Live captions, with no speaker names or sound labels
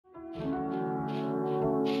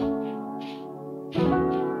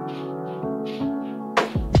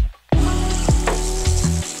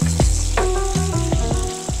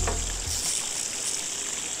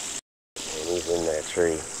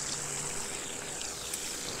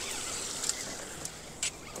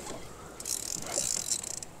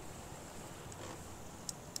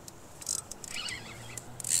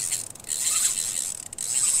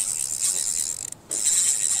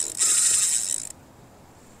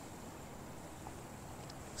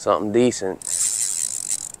something decent.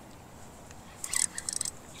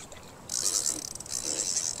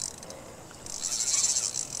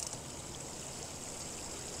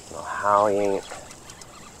 I don't know how he ain't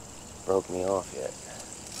broke me off yet.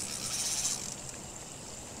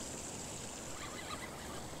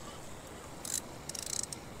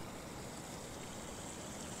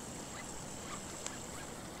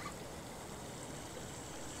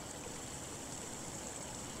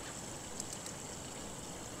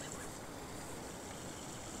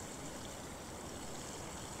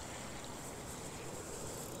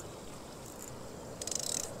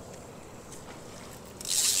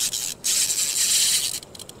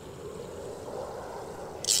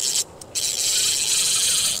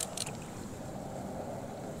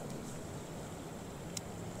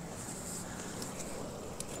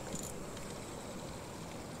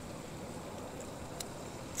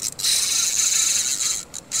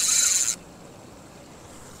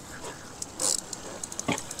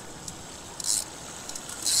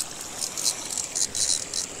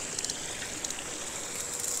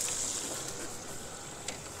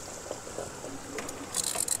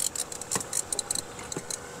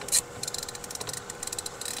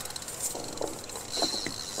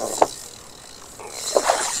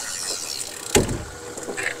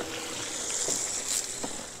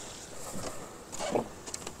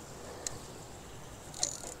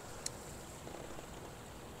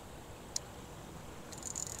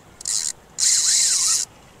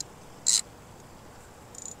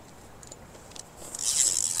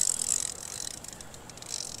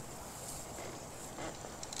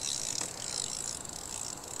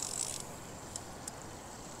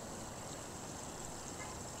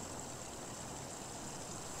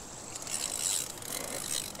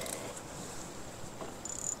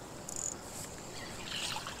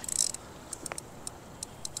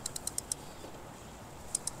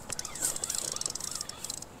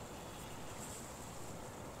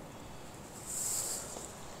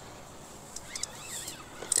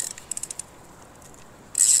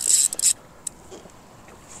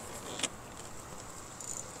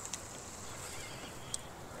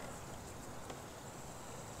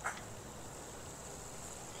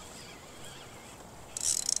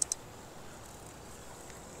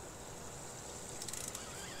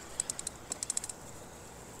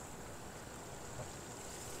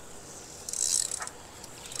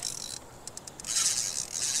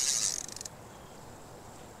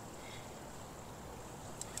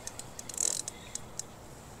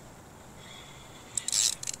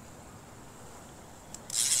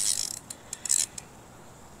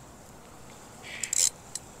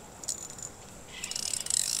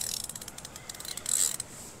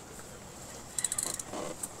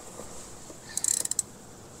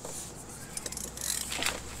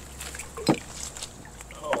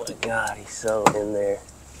 Oh my God, he's so in there.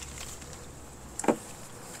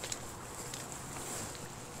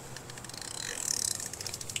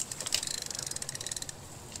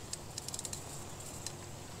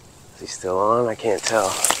 Is he still on? I can't tell.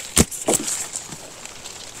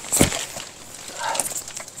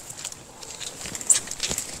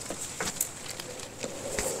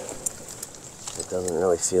 It doesn't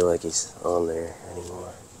really feel like he's on there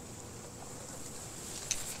anymore.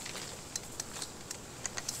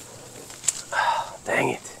 Dang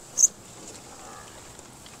it.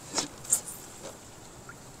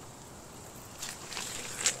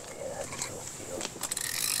 Yeah, I just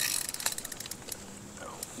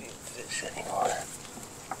don't feel fish anymore.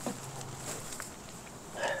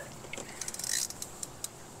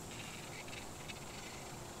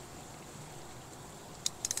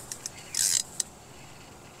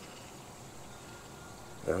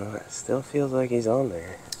 It still feels like he's on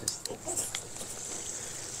there.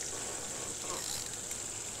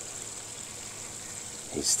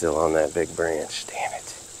 He's still on that big branch. Damn it.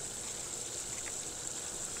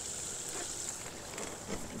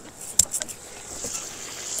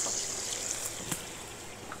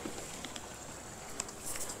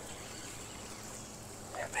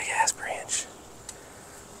 That big ass branch.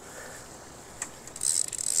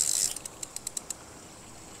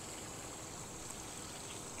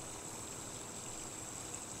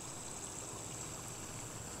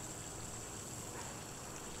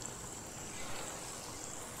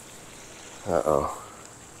 Uh-oh.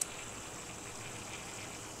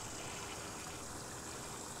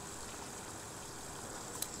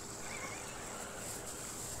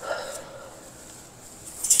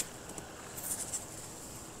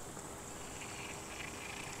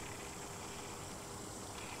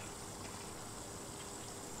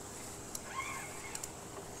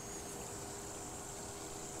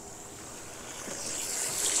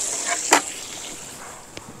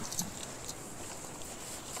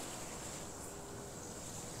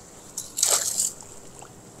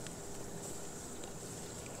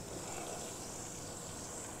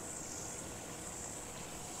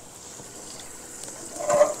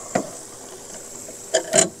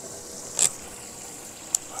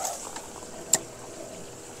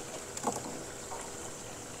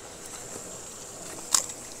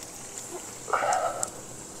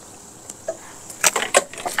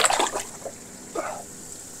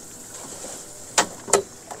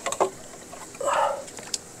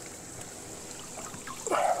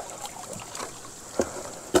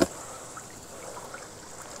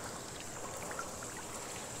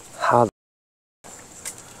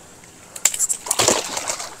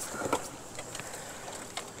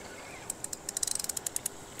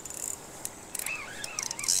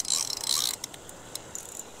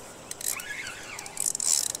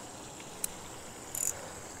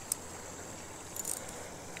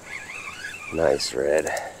 Nice red.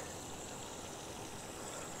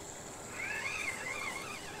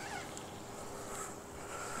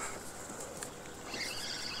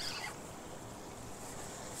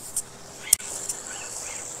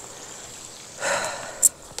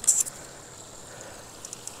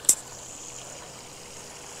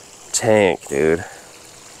 Tank, dude.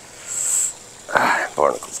 Ah,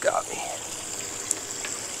 barnacles got me.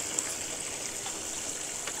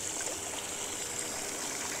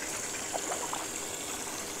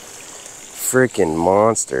 Freaking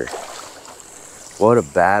monster. What a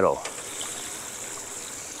battle.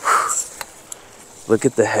 Look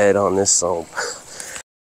at the head on this song.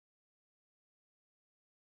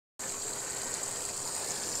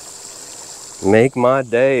 Make my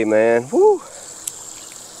day, man. Woo.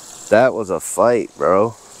 That was a fight,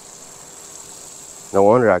 bro. No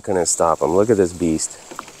wonder I couldn't stop him. Look at this beast.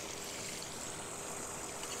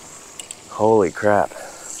 Holy crap.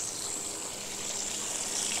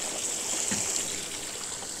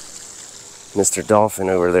 Mr. Dolphin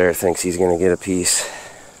over there thinks he's gonna get a piece.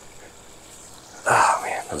 Oh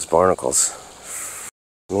man, those barnacles f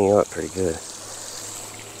me up pretty good.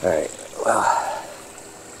 Alright, well.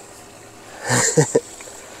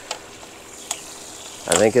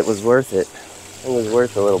 I think it was worth it. It was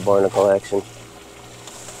worth a little barnacle action.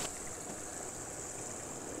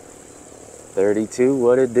 32,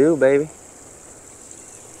 what it do, baby?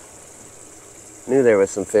 Knew there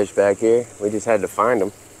was some fish back here. We just had to find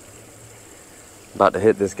them. About to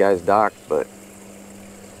hit this guy's dock, but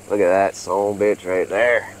look at that son bitch right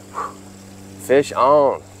there. Fish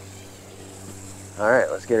on.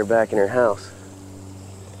 Alright, let's get her back in her house.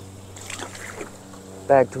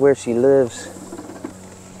 Back to where she lives.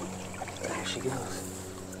 There she goes.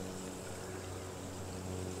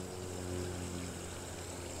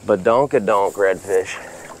 Badonkadonk redfish.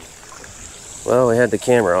 Well, we had the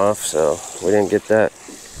camera off, so we didn't get that.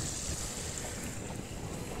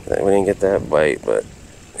 We didn't get that bite, but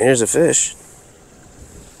here's a fish.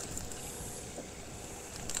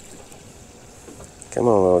 Come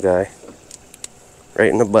on, little guy. Right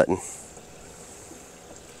in the button.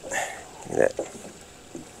 Look at that.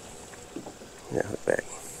 Yeah, hook back.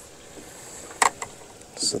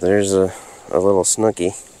 So there's a little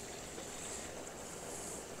snooky.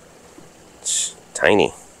 It's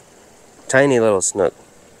tiny. Tiny little snook.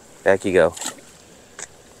 Back you go.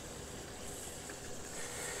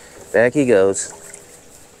 Back he goes.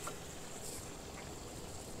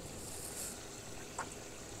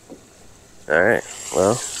 Alright,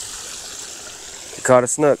 well, you caught a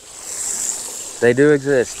snook. They do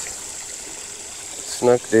exist.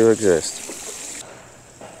 Snook do exist.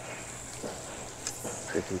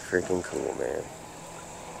 Pretty freaking cool, man.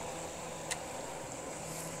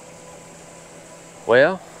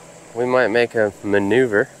 Well, we might make a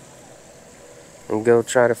maneuver and go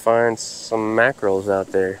try to find some mackerels out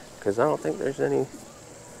there, because I don't think there's any.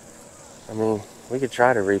 I mean, we could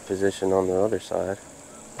try to reposition on the other side.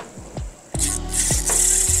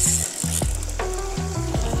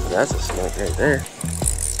 That's a snook right there.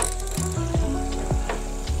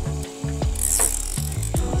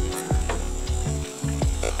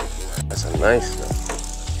 That's a nice snook.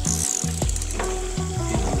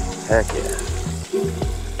 Heck yeah.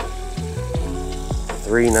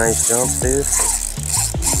 3 nice jumps, dude.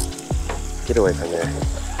 Get away from there.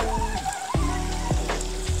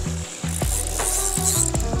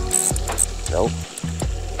 Nope.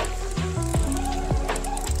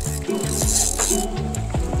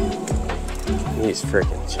 He's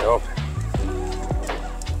freaking jumping.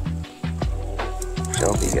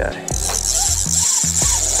 Jumpy guy.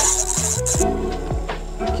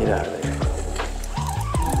 Get out of there.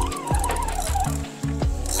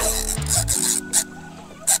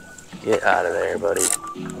 Get out of there, buddy.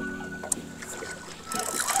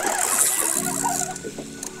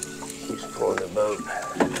 Keeps pulling the boat.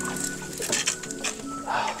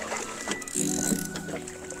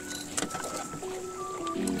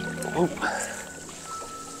 Oop.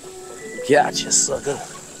 Gotcha, sucker.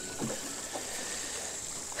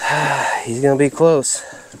 He's gonna be close.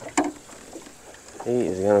 He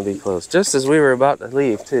is gonna be close. Just as we were about to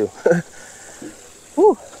leave, too.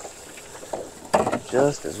 Whew.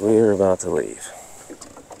 Just as we were about to leave.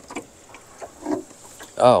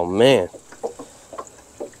 Oh man.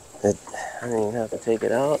 I didn't even have to take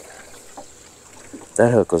it out.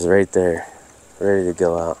 That hook was right there, ready to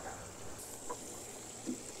go out.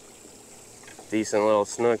 Decent little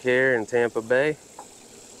snook here in Tampa Bay.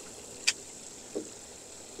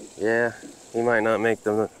 Yeah, he might not make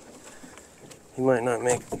the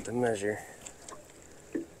measure.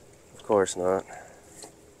 Of course not.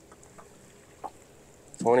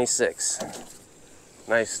 26.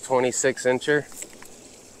 Nice 26 incher.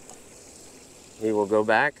 He will go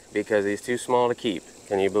back because he's too small to keep.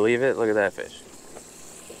 Can you believe it? Look at that fish.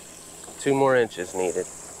 2 more inches needed.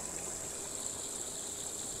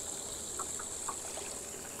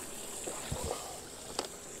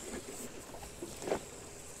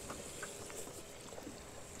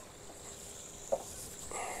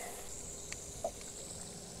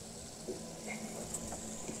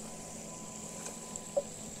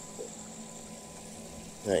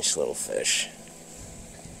 Nice little fish.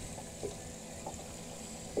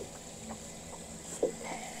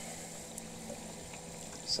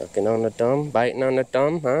 Sucking on the thumb, biting on the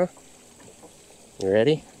thumb, huh? You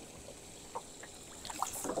ready?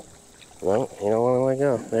 Well, you don't want to let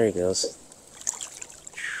go. There he goes.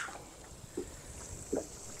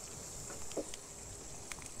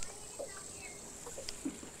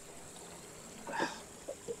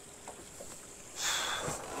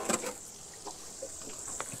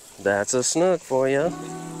 That's a snook for you.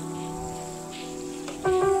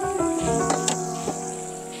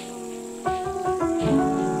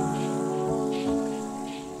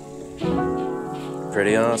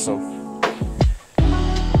 Pretty awesome.